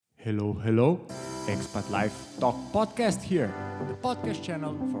Hello, hello. Expat Life Talk Podcast here, the podcast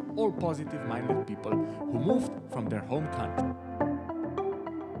channel for all positive-minded people who moved from their home country.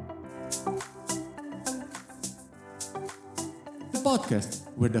 The podcast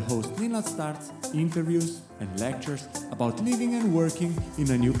where the host Nenad starts interviews and lectures about living and working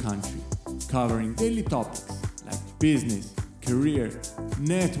in a new country, covering daily topics like business, career,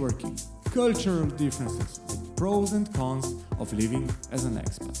 networking, cultural differences, with pros and cons of living as an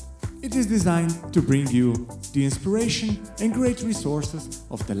expat. It is designed to bring you the inspiration and great resources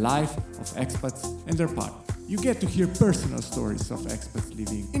of the life of expats and their partners. You get to hear personal stories of expats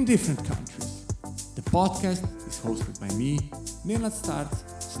living in different countries. The podcast is hosted by me, Nenad Starts,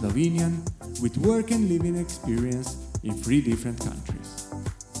 Slovenian, with work and living experience in 3 different countries.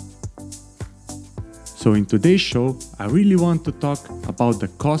 So in today's show, I really want to talk about the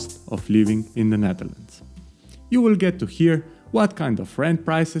cost of living in the Netherlands. You will get to hear what kind of rent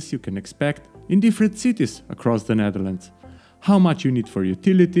prices you can expect in different cities across the Netherlands, how much you need for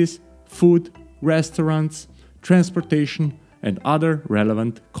utilities, food, restaurants, transportation, and other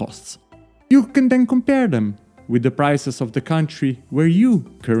relevant costs. You can then compare them with the prices of the country where you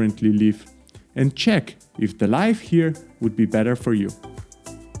currently live and check if the life here would be better for you.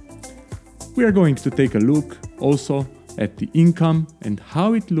 We are going to take a look also at the income and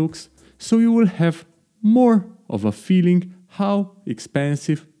how it looks, so you will have more of a feeling how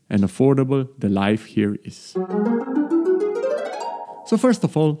expensive and affordable the life here is. So first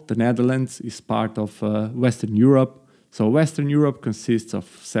of all, the Netherlands is part of Western Europe. So Western Europe consists of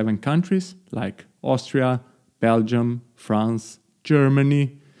 7 countries like Austria, Belgium, France,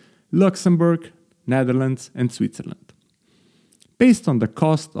 Germany, Luxembourg, Netherlands, and Switzerland. Based on the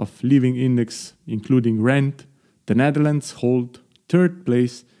cost of living index, including rent, the Netherlands hold 3rd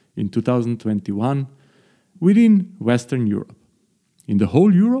place in 2021 within Western Europe. In the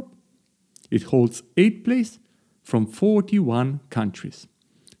whole Europe, it holds 8th place from 41 countries.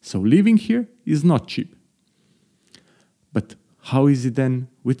 So living here is not cheap. But how is it then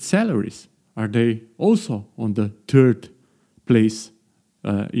with salaries? Are they also on the 3rd place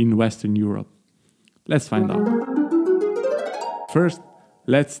in Western Europe? Let's find out. First,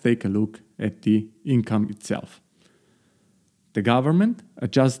 let's take a look at the income itself. The government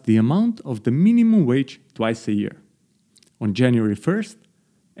adjusts the amount of the minimum wage twice a year, on January 1st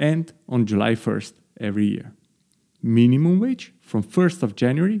and on July 1st every year. Minimum wage from 1st of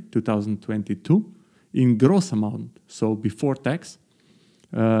January 2022 in gross amount, so before tax,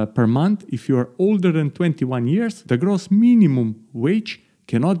 per month. If you are older than 21 years, the gross minimum wage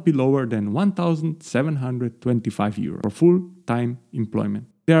cannot be lower than 1,725 euros for full-time employment.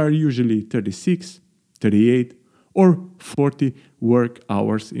 There are usually 36, 38, or 40 work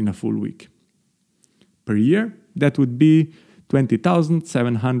hours in a full week. Per year, that would be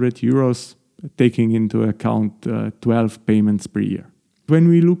 20,700 euros, taking into account 12 payments per year. When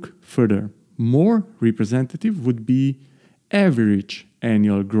we look further, more representative would be average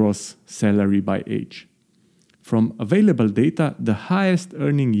annual gross salary by age. From available data, the highest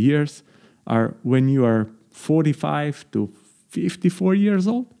earning years are when you are 45 to 54 years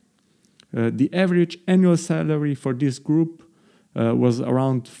old. The average annual salary for this group was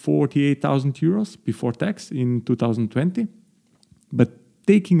around 48,000 euros before tax in 2020. But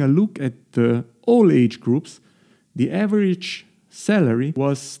taking a look at all age groups, the average salary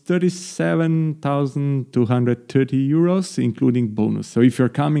was 37,230 euros, including bonus. So if you're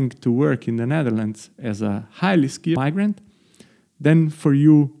coming to work in the Netherlands as a highly skilled migrant, then for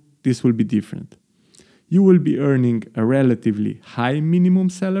you, this will be different. You will be earning a relatively high minimum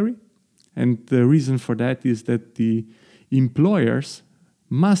salary. And the reason for that is that the employers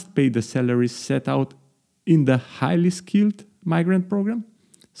must pay the salaries set out in the highly skilled migrant program.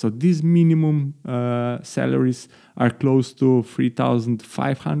 So these minimum salaries are close to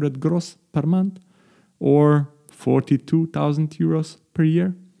 3,500 gross per month or 42,000 euros per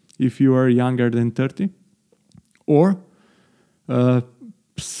year if you are younger than 30, or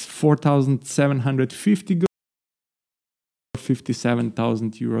 4,750 gross,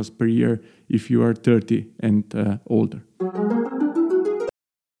 57,000 euros per year if you are 30 and older.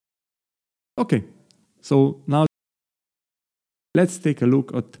 Okay, so now let's take a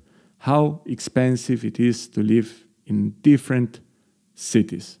look at how expensive it is to live in different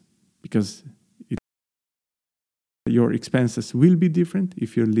cities, because your expenses will be different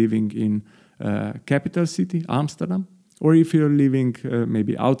if you're living in capital city, Amsterdam, or if you're living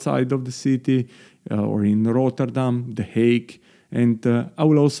maybe outside of the city or in Rotterdam, The Hague, and I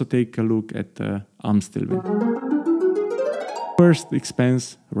will also take a look at Amstelveen. First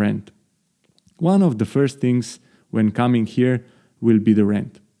expense, rent. One of the first things when coming here will be the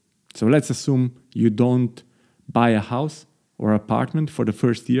rent. So let's assume you don't buy a house or apartment for the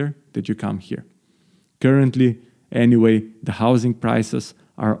first year that you come here. Currently, anyway, the housing prices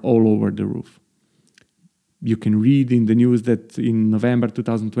are all over the roof. You can read in the news that in November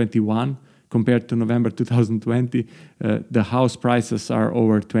 2021, compared to November 2020, the house prices are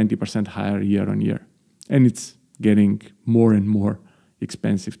over 20% higher year on year. And it's getting more and more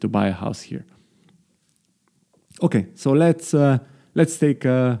expensive to buy a house here. Okay, so let's take,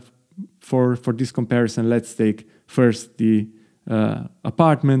 for this comparison, let's take first the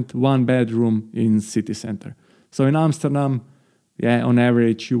apartment, 1 bedroom in city center. So in Amsterdam, on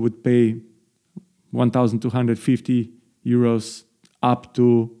average, you would pay 1,250 euros up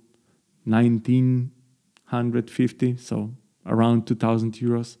to 1,950, so around 2,000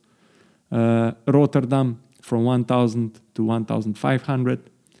 euros. Rotterdam, from 1,000 to 1,500.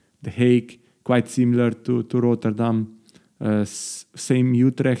 The Hague, quite similar to Rotterdam. Same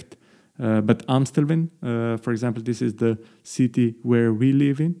Utrecht, but Amstelveen, for example, this is the city where we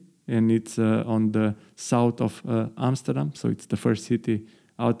live in, and it's on the south of Amsterdam, so it's the first city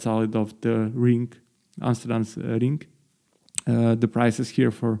outside of the ring, Amsterdam's ring. The prices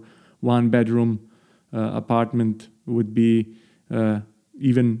here for 1 bedroom apartment would be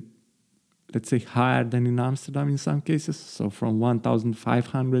even, let's say, higher than in Amsterdam in some cases, so from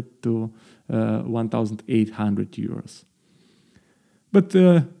 1,500 to 1,800 euros. But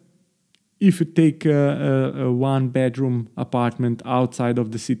if you take a 1 bedroom apartment outside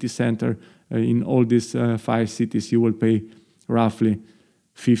of the city center, in all these 5 cities, you will pay roughly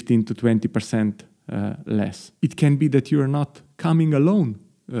 15 to 20% less. It can be that you are not coming alone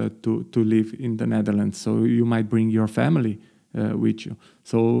to live in the Netherlands, so you might bring your family with you.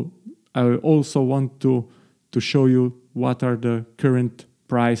 So I also want to show you what are the current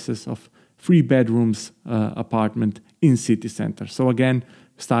prices of 3 bedrooms apartment in city center. So again,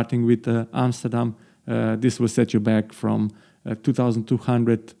 starting with Amsterdam, this will set you back from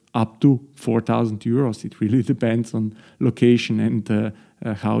 2,200 up to 4,000 euros. It really depends on location and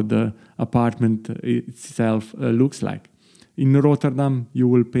how the apartment itself looks like. In Rotterdam, you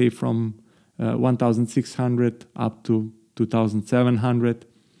will pay from 1,600 up to 2,700.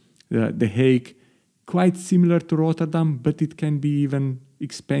 The Hague, quite similar to Rotterdam, but it can be even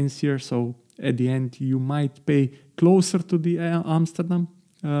expensive. So at the end, you might pay closer to the Amsterdam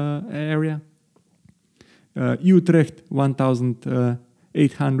area. Utrecht,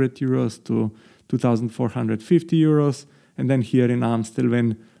 1,800 euros to 2,450 euros. And then here in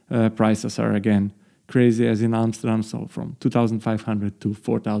Amstelveen, prices are again crazy as in Amsterdam, so from 2,500 to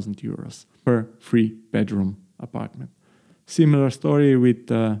 4,000 euros per 3 bedroom apartment. Similar story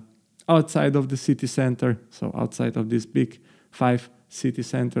with outside of the city center, so outside of these big 5 city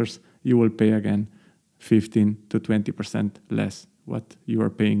centers, you will pay again 15 to 20% less what you are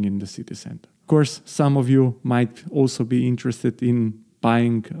paying in the city center. Of course, some of you might also be interested in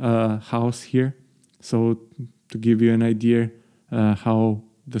buying a house here. So to give you an idea how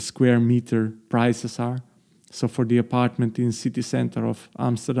the square meter prices are. So for the apartment in city center of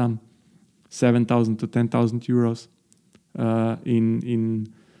Amsterdam, 7,000 to 10,000 euros.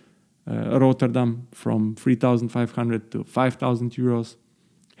 In Rotterdam, from 3,500 to 5,000 euros.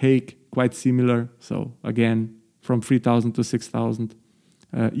 Hague, quite similar. So again, from 3,000 to 6,000.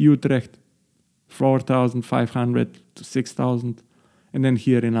 Utrecht, 4,500 to 6,000. And then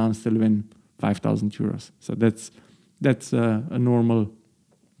here in Amstelveen, 5,000 euros. So that's a normal,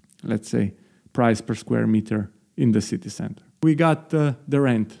 let's say, price per square meter in the city center. We got the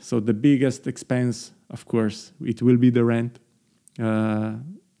rent. So the biggest expense, of course, it will be the rent.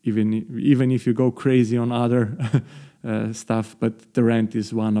 Even if you go crazy on other stuff, but the rent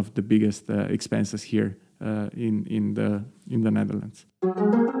is one of the biggest expenses here in the Netherlands.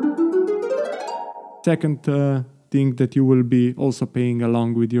 Second thing that you will be also paying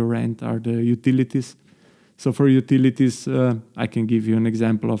along with your rent are the utilities. So for utilities, I can give you an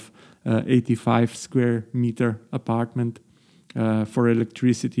example of 85 square meter apartment. For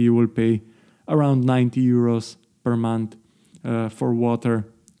electricity, you will pay around 90 euros per month. For water,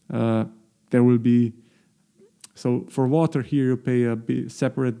 there will be, so for water here you pay a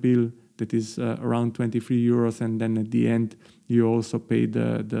separate bill that is around 23 euros, and then at the end you also pay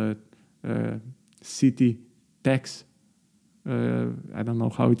the city tax. I don't know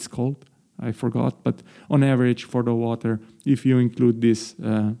how it's called, I forgot, but on average for the water, if you include this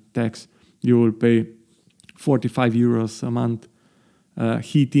tax, you will pay 45 euros a month.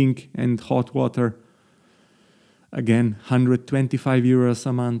 Heating and hot water, again, 125 euros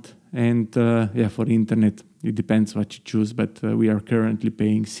a month. And for internet, it depends what you choose, but we are currently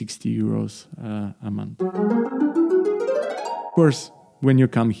paying 60 euros a month. Of course, when you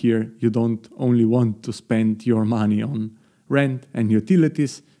come here, you don't only want to spend your money on rent and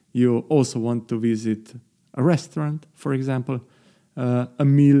utilities, you also want to visit a restaurant, for example. A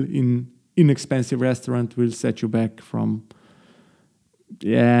meal in inexpensive restaurant will set you back from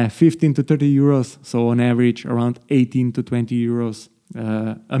 15 to 30 euros. So on average, around 18 to 20 euros.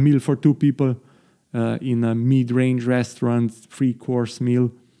 A meal for two people in a mid-range restaurant, 3-course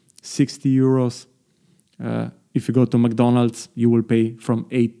meal, 60 euros. If you go to McDonald's, you will pay from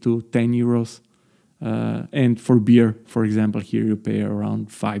 8 to 10 euros. And for beer, for example, here you pay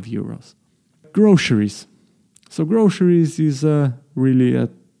around 5 euros. Groceries. So groceries is really a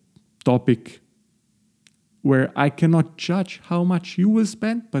topic where I cannot judge how much you will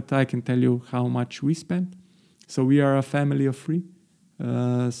spend, but I can tell you how much we spend. So we are a family of 3.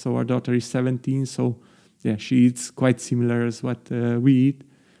 So our daughter is 17, so yeah, she eats quite similar as what we eat.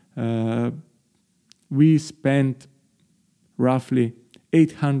 We spend roughly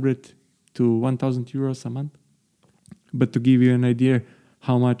 800 to 1,000 euros a month. But to give you an idea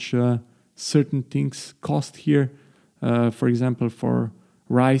how much certain things cost here, for example, for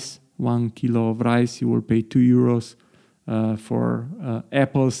rice, 1 kilo of rice, you will pay 2 euros. For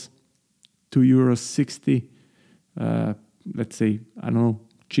apples, 2.60 euros. Let's say, I don't know,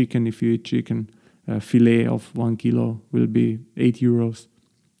 chicken, if you eat chicken, filet of 1 kilo will be 8 euros.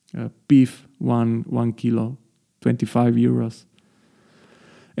 Beef, 1 kilo, 25 euros.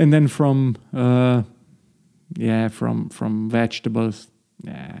 And then from vegetables,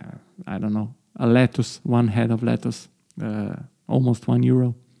 I don't know, a lettuce, 1 head of lettuce, almost 1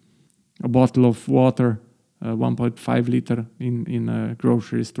 euro. A bottle of water, 1.5 liter in a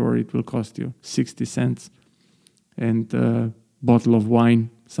grocery store, it will cost you 60 cents. And a bottle of wine,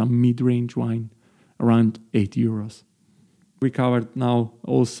 some mid-range wine, around 8 euros. We covered now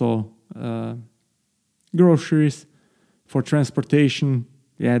also groceries. For transportation,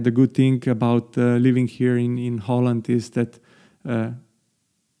 the good thing about living here in Holland is that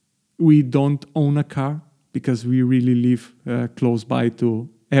we don't own a car because we really live close by to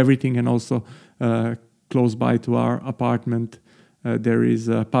everything, and also close by to our apartment. There is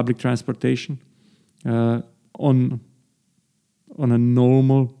public transportation. On a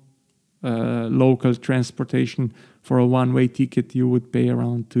normal local transportation, for a one-way ticket, you would pay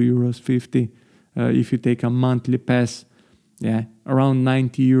around 2.50 euros. If you take a monthly pass, around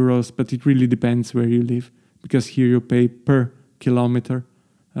 90 euros, but it really depends where you live, because here you pay per kilometer.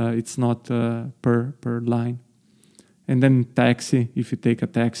 It's not per line. And then taxi, if you take a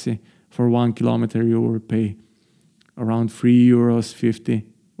taxi for 1 kilometer, you will pay around 3.50 euros,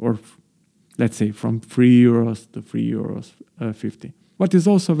 or let's say from 3 euros to 3.50 euros. What is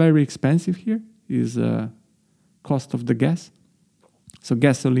also very expensive here is cost of the gas. So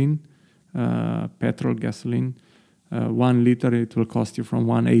gasoline, petrol gasoline, 1 liter, it will cost you from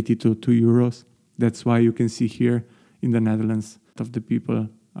 1.80 to 2 euros. That's why you can see here in the Netherlands, of the people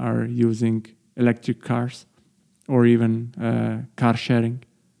are using electric cars, or even car sharing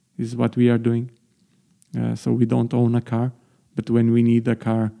is what we are doing. So we don't own a car, but when we need a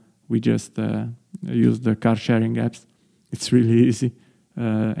car, we just use the car sharing apps. It's really easy,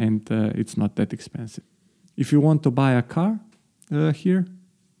 and it's not that expensive. If you want to buy a car here,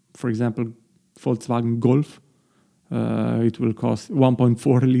 for example, Volkswagen Golf, it will cost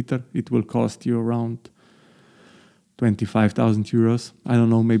 1.4 liter. It will cost you around 25,000 euros. I don't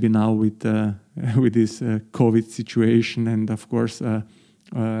know, maybe now with this COVID situation, and of course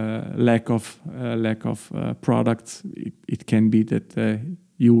lack of products, it can be that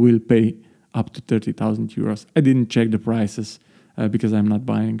you will pay up to 30,000 euros. I didn't check the prices because I'm not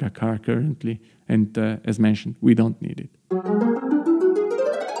buying a car currently, and as mentioned, we don't need it.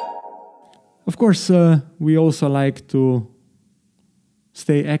 Of course, we also like to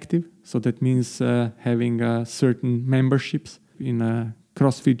stay active, so that means having certain memberships in a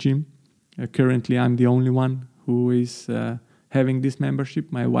CrossFit gym. Currently, I'm the only one who is having this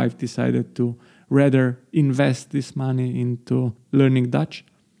membership. My wife decided to rather invest this money into learning Dutch,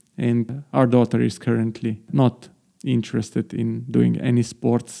 and our daughter is currently not interested in doing any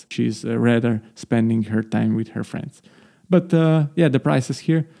sports. She's rather spending her time with her friends. But the prices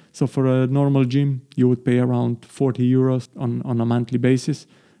here. So for a normal gym, you would pay around 40 euros on a monthly basis.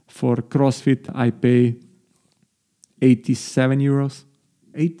 For CrossFit, I pay 87 euros,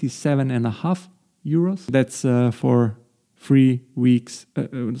 87.5 euros. That's for 3 weeks,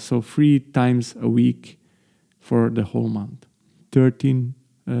 so 3 times a week for the whole month. 13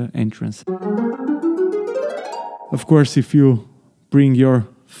 entrance. Of course, if you bring your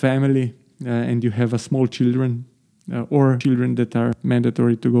family and you have a small children, or children that are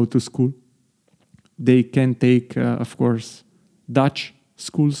mandatory to go to school, they can take, of course, Dutch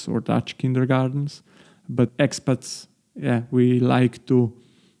schools or Dutch kindergartens, but expats, we like to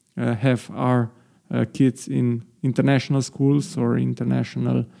have our kids in international schools or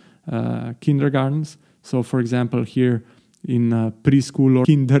international kindergartens. So, for example, here in preschool or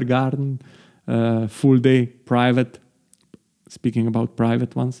kindergarten, full day private, speaking about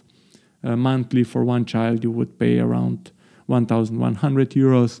private ones, monthly for one child you would pay around 1,100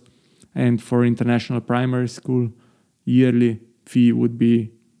 euros, and for international primary school, yearly fee would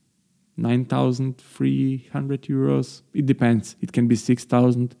be 9,300 euros. It depends. It can be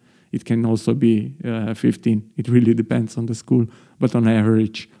 6,000. It can also be 15. It really depends on the school, but on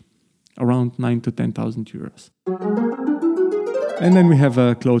average, around 9 to 10,000 euros. And then we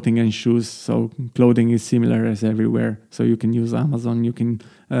have clothing and shoes. So clothing is similar as everywhere. So you can use Amazon, you can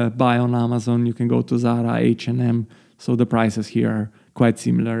buy on Amazon, you can go to Zara, H&M. So the prices here are quite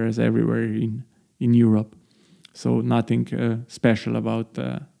similar as everywhere in Europe. So nothing special about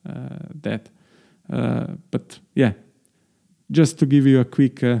that. But yeah, just to give you a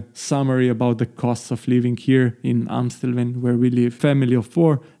quick summary about the costs of living here in Amstelveen, where we live. Family of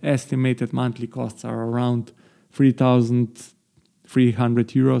 4, estimated monthly costs are around 3,300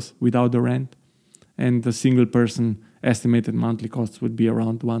 euros without the rent. And the single person estimated monthly costs would be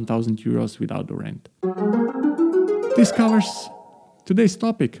around 1,000 euros without the rent. This covers today's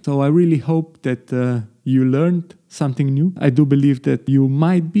topic. So I really hope that you learned something new. I do believe that you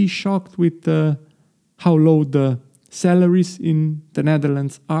might be shocked with how low the salaries in the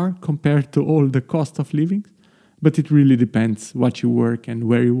Netherlands are compared to all the cost of living, but it really depends what you work and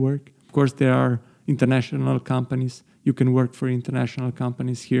where you work. Of course, there are international companies. You can work for international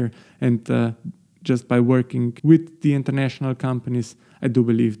companies here, and just by working with the international companies, I do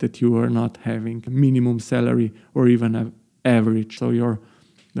believe that you are not having a minimum salary or even an average. So your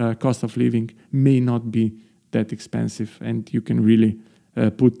cost of living may not be that expensive, and you can really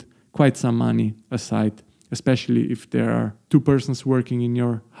put quite some money aside, especially if there are 2 persons working in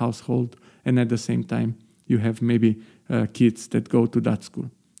your household and at the same time you have maybe kids that go to that school.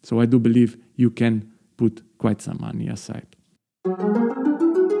 So I do believe you can put quite some money aside.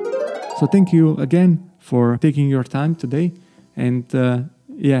 So thank you again for taking your time today. And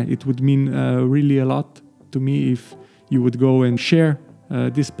it would mean really a lot to me if you would go and share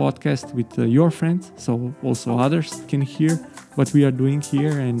this podcast with your friends, so also others can hear what we are doing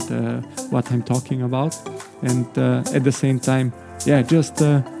here and what I'm talking about. And at the same time, just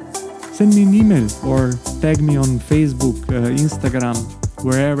send me an email or tag me on Facebook, Instagram,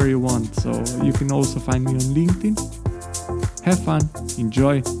 wherever you want. So you can also find me on LinkedIn. Have fun,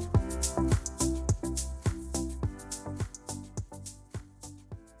 enjoy,